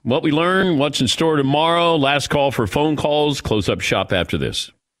break. What we learn, what's in store tomorrow. Last call for phone calls. Close up shop after this.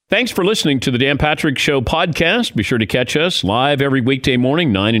 Thanks for listening to the Dan Patrick Show podcast. Be sure to catch us live every weekday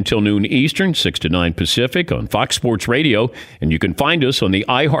morning, 9 until noon Eastern, 6 to 9 Pacific on Fox Sports Radio. And you can find us on the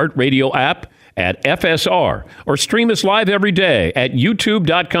iHeartRadio app at FSR or stream us live every day at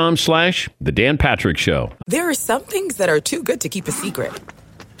youtube.com/The Dan Patrick Show. There are some things that are too good to keep a secret.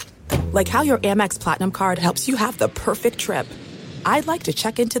 Like how your Amex Platinum card helps you have the perfect trip. I'd like to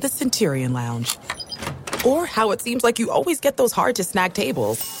check into the Centurion Lounge. Or how it seems like you always get those hard-to-snag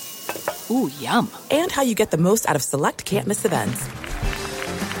tables. Ooh, yum. And how you get the most out of select can't-miss events.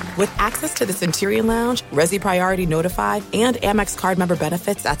 With access to the Centurion Lounge, Resi Priority Notified, and Amex card member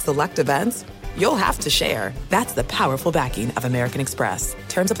benefits at select events, you'll have to share. That's the powerful backing of American Express.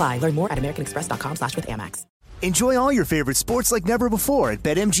 Terms apply. Learn more at americanexpress.com/withAmex. Enjoy all your favorite sports like never before at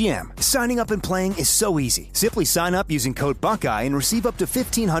BetMGM. Signing up and playing is so easy. Simply sign up using code Buckeye and receive up to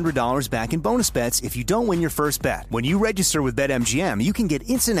 $1,500 back in bonus bets if you don't win your first bet. When you register with BetMGM, you can get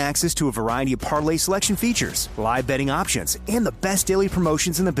instant access to a variety of parlay selection features, live betting options, and the best daily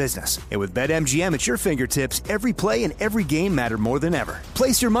promotions in the business. And with BetMGM at your fingertips, every play and every game matter more than ever.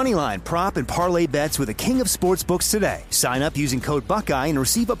 Place your moneyline, prop, and parlay bets with the king of sportsbooks today. Sign up using code Buckeye and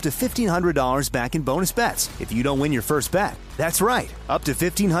receive up to $1,500 back in bonus bets if you don't win your first bet. That's right, up to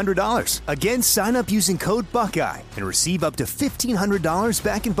 $1,500. Again, sign up using code Buckeye and receive up to $1,500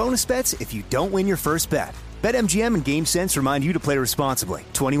 back in bonus bets if you don't win your first bet. BetMGM and GameSense remind you to play responsibly.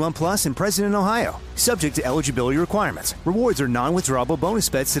 21 plus and present in Ohio. Subject to eligibility requirements. Rewards are non-withdrawable bonus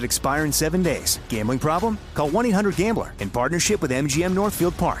bets that expire in 7 days. Gambling problem? Call 1-800-GAMBLER in partnership with MGM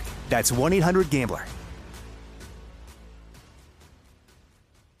Northfield Park. That's 1-800-GAMBLER.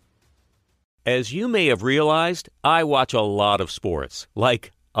 As you may have realized, I watch a lot of sports.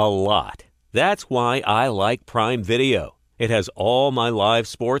 Like, a lot. That's why I like Prime Video. It has all my live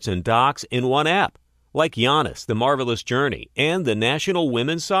sports and docs in one app. Like Giannis, The Marvelous Journey, and the National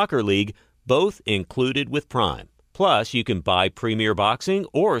Women's Soccer League, both included with Prime. Plus, you can buy Premier Boxing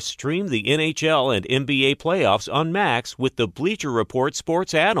or stream the NHL and NBA playoffs on Max with the Bleacher Report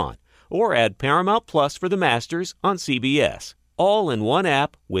Sports add-on, or add Paramount Plus for the Masters on CBS. All in one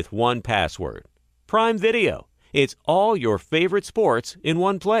app with one password. Prime Video. It's all your favorite sports in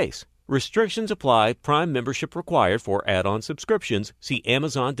one place. Restrictions apply. Prime membership required for add-on subscriptions. See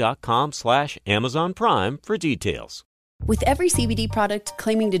Amazon.com/Amazon Prime for details. With every CBD product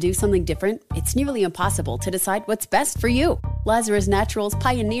claiming to do something different, it's nearly impossible to decide what's best for you. Lazarus Naturals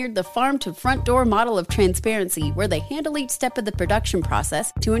pioneered the farm-to-front-door model of transparency, where they handle each step of the production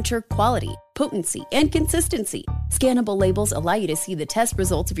process to ensure quality, potency, and consistency. Scannable labels allow you to see the test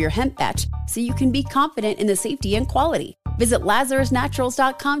results of your hemp batch, so you can be confident in the safety and quality. Visit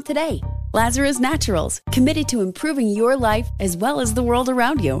LazarusNaturals.com today. Lazarus Naturals, committed to improving your life as well as the world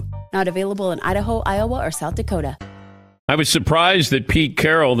around you. Not available in Idaho, Iowa, or South Dakota. I was surprised that Pete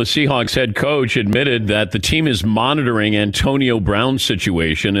Carroll, the Seahawks head coach, admitted that the team is monitoring Antonio Brown's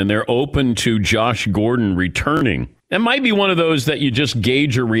situation and they're open to Josh Gordon returning. That might be one of those that you just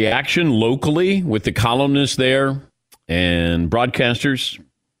gauge a reaction locally with the columnists there and broadcasters.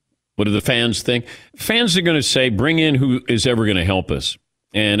 What do the fans think? Fans are going to say, bring in who is ever going to help us.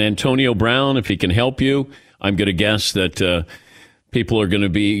 And Antonio Brown, if he can help you, I'm going to guess that people are going to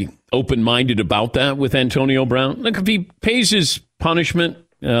be open-minded about that with Antonio Brown. Look, if he pays his punishment,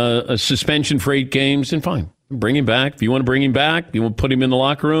 a suspension for 8 games, then fine. Bring him back. If you want to bring him back, you want to put him in the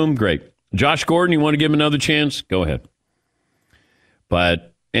locker room, great. Josh Gordon, you want to give him another chance? Go ahead.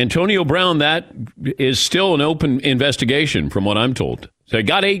 But Antonio Brown, that is still an open investigation from what I'm told. So he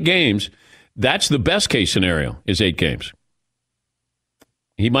got 8 games. That's the best case scenario, is 8 games.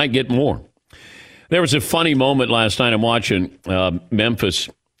 He might get more. There was a funny moment last night. I'm watching Memphis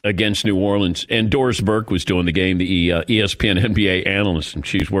against New Orleans, and Doris Burke was doing the game, the ESPN NBA analyst, and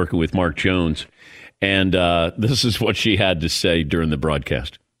she's working with Mark Jones. And this is what she had to say during the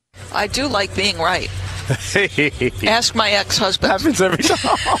broadcast. I do like being right. Ask my ex-husband. Happens every time.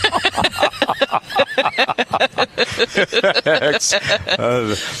 Ex.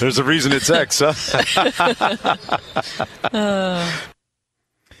 There's a reason it's X, huh?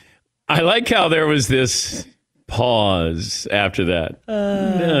 I like how there was this pause after that.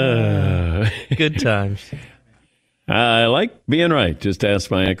 Good times. I like being right. Just ask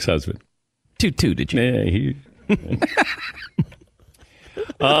my ex-husband. Toot, did you?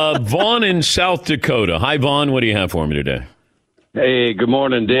 Yeah, Vaughn in South Dakota. Hi, Vaughn. What do you have for me today? Hey, good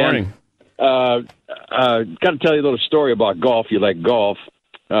morning, Dan. Morning. Got to tell you a little story about golf. You like golf.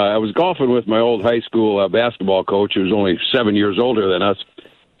 I was golfing with my old high school basketball coach who was only 7 years older than us.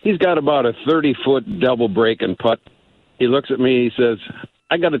 He's got about a 30-foot double break and putt. He looks at me, he says,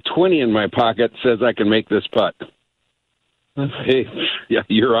 I got a 20 in my pocket, says I can make this putt. Hey, yeah,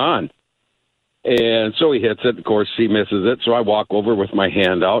 you're on. And so he hits it. Of course, he misses it. So I walk over with my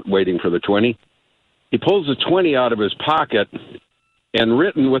hand out, waiting for the 20. He pulls the 20 out of his pocket, and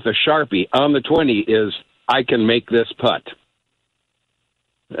written with a Sharpie on the 20 is, I can make this putt.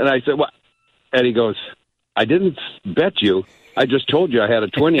 And I said, what? And he goes, I didn't bet you. I just told you I had a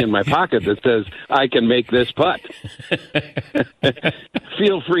 20 in my pocket that says, I can make this putt.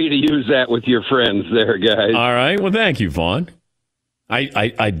 Feel free to use that with your friends there, guys. All right. Well, thank you, Vaughn.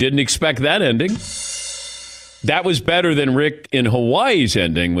 I didn't expect that ending. That was better than Rick in Hawaii's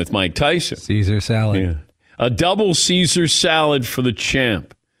ending with Mike Tyson. Caesar salad. Yeah. A double Caesar salad for the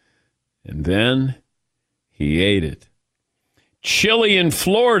champ. And then he ate it. Chili in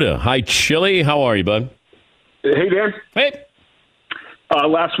Florida. Hi, Chili. How are you, bud? Hey, Dan. Hey.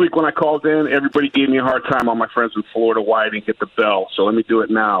 Last week when I called in, everybody gave me a hard time, all my friends in Florida, why I didn't get the bell. So let me do it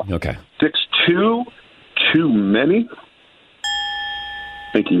now. Okay. 6-2, too many.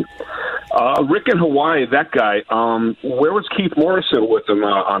 Thank you. Rick in Hawaii, that guy, where was Keith Morrison with him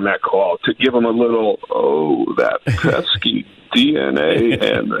on that call to give him a little, that pesky DNA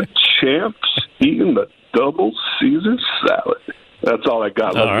and the champs eating the double Caesar salad? That's all I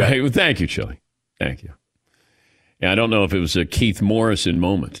got. All right. Well, thank you, Chili. Thank you. Yeah, I don't know if it was a Keith Morrison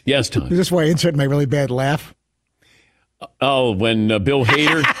moment. Yes, Tom. Is this why I insert my really bad laugh? Oh, when Bill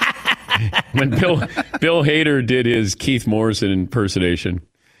Hader, Bill Hader did his Keith Morrison impersonation,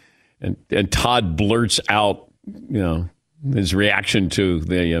 and Todd blurts out, his reaction to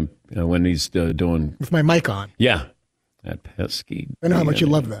the when he's doing with my mic on. Yeah, that pesky. I know how much you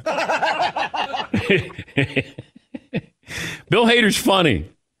love that. Bill Hader's funny.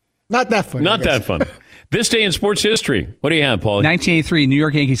 Not that funny. Not that funny. This day in sports history. What do you have, Paul? 1983, New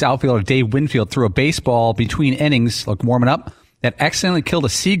York Yankees outfielder Dave Winfield threw a baseball between innings, warming up, that accidentally killed a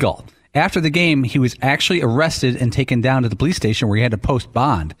seagull. After the game, he was actually arrested and taken down to the police station where he had to post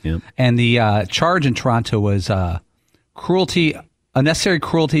bond. Yep. And the charge in Toronto was unnecessary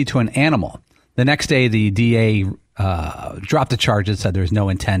cruelty to an animal. The next day, the DA dropped the charges, said there was no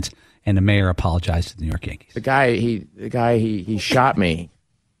intent, and the mayor apologized to the New York Yankees. The guy he shot me.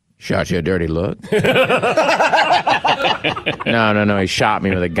 Shot you a dirty look? No. He shot me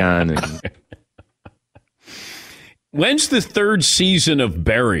with a gun. When's the third season of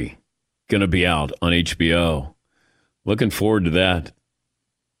Barry going to be out on HBO? Looking forward to that.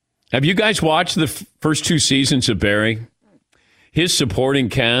 Have you guys watched the first two seasons of Barry? His supporting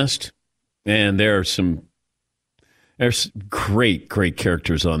cast, and there's great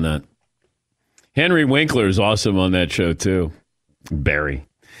characters on that. Henry Winkler is awesome on that show, too. Barry.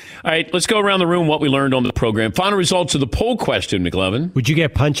 All right, let's go around the room what we learned on the program. Final results of the poll question, McLevin. Would you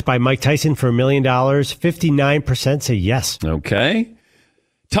get punched by Mike Tyson for $1 million? 59% say yes. Okay.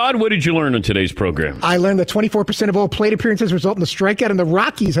 Todd, what did you learn on today's program? I learned that 24% of all plate appearances result in a strikeout, and the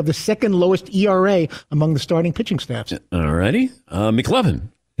Rockies have the second lowest ERA among the starting pitching staffs. All righty. McLevin.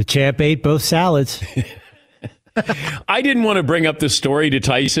 The champ ate both salads. I didn't want to bring up this story to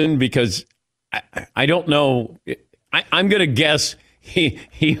Tyson because I don't know. I'm going to guess he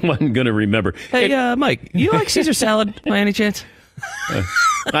wasn't going to remember. Hey, Mike, you like Caesar salad by any chance? And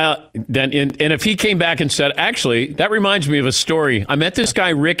if he came back and said, actually, that reminds me of a story. I met this guy,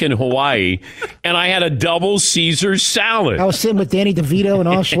 Rick, in Hawaii, and I had a double Caesar salad. I was sitting with Danny DeVito and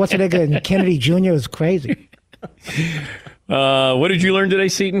all Schwarzenegger and Kennedy Jr. It was crazy. What did you learn today,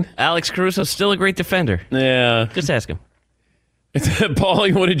 Seton? Alex Caruso's still a great defender. Yeah. Just ask him.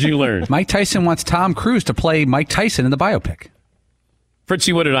 Paulie, what did you learn? Mike Tyson wants Tom Cruise to play Mike Tyson in the biopic.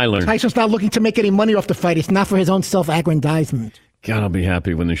 Fritzy, what did I learn? Tyson's not looking to make any money off the fight. It's not for his own self-aggrandizement. God, I'll be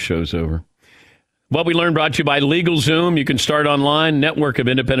happy when this show's over. What we learned brought to you by LegalZoom. You can start online. Network of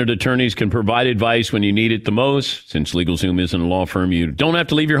independent attorneys can provide advice when you need it the most. Since LegalZoom isn't a law firm, you don't have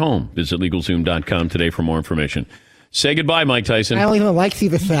to leave your home. Visit LegalZoom.com today for more information. Say goodbye, Mike Tyson. I don't even like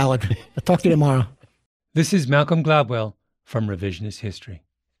Caesar salad. I'll talk to you tomorrow. This is Malcolm Gladwell from Revisionist History.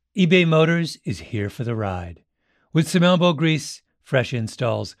 eBay Motors is here for the ride. With some elbow grease, fresh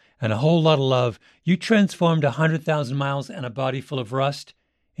installs, and a whole lot of love, you transformed 100,000 miles and a body full of rust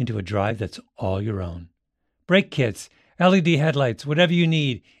into a drive that's all your own. Brake kits, LED headlights, whatever you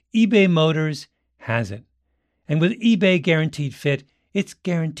need, eBay Motors has it. And with eBay Guaranteed Fit, it's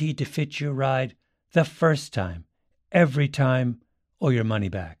guaranteed to fit your ride the first time, every time, or your money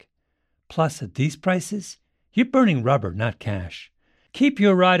back. Plus, at these prices, you're burning rubber, not cash. Keep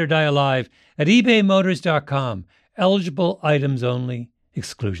your ride or die alive at ebaymotors.com. Eligible items only.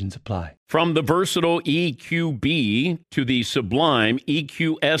 Exclusions apply. From the versatile EQB to the sublime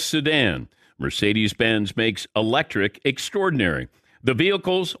EQS sedan, Mercedes-Benz makes electric extraordinary. The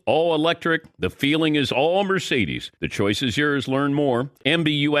vehicle's all electric. The feeling is all Mercedes. The choice is yours. Learn more.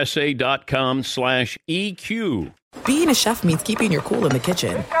 MBUSA.com/EQ. Being a chef means keeping your cool in the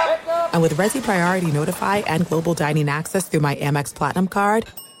kitchen. And with Resi Priority Notify and Global Dining Access through my Amex Platinum card,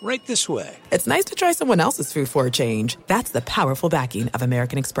 right this way. It's nice to try someone else's food for a change. That's the powerful backing of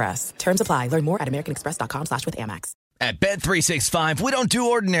American Express. Terms apply. Learn more at americanexpress.com/withAmex. At Bet365, we don't do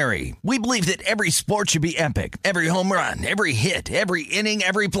ordinary. We believe that every sport should be epic. Every home run, every hit, every inning,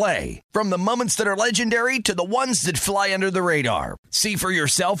 every play. From the moments that are legendary to the ones that fly under the radar. See for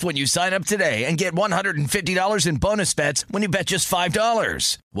yourself when you sign up today and get $150 in bonus bets when you bet just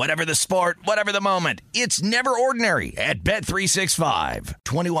 $5. Whatever the sport, whatever the moment, it's never ordinary at Bet365.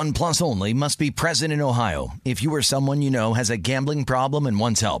 21 plus only. Must be present in Ohio. If you or someone you know has a gambling problem and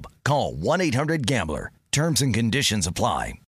wants help, call 1-800-GAMBLER. Terms and conditions apply.